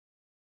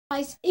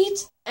Guys,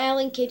 it's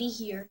Allan Kitty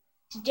here.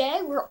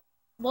 Today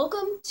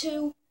welcome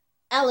to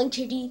Allan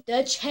Kitty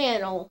the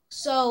channel.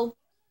 So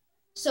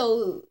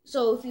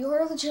if you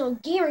heard of the channel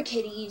Gamer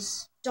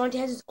Kitties, Dante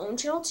has his own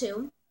channel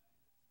too.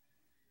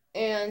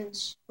 And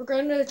we're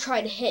gonna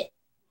try to hit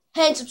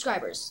 10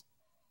 subscribers.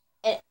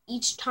 And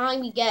each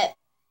time we get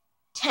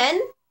 10,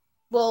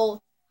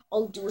 I'll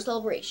do a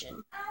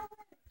celebration.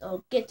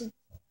 I'll get to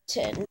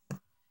 10.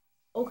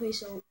 Okay,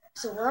 so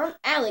we're on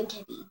Allan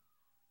Kitty.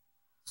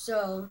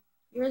 So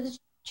you're the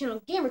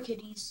channel Gamer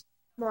Kitties.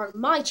 We're on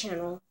my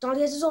channel.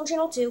 Dante has his own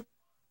channel too.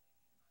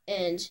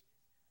 And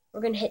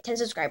we're gonna hit 10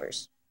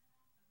 subscribers.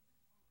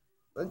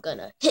 We're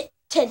gonna hit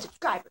 10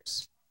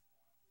 subscribers.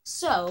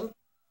 So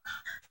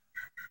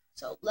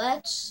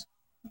let's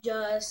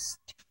just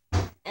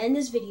end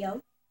this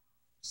video.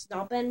 It's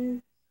not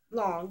been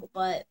long,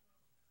 but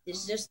this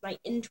is just my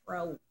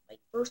intro, my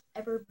first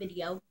ever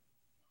video.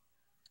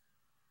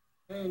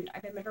 And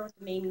I've been better with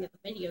the naming of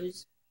the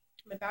videos.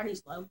 My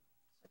battery's low.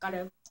 I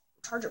gotta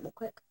charge it real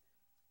quick.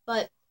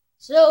 But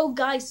so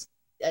guys,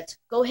 let's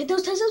go hit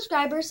those 10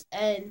 subscribers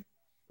and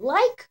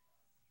like,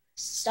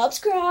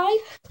 subscribe,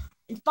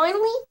 and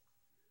finally,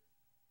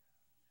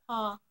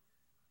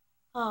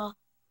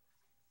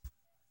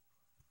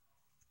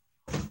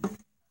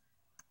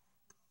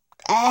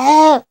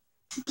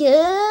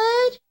 good.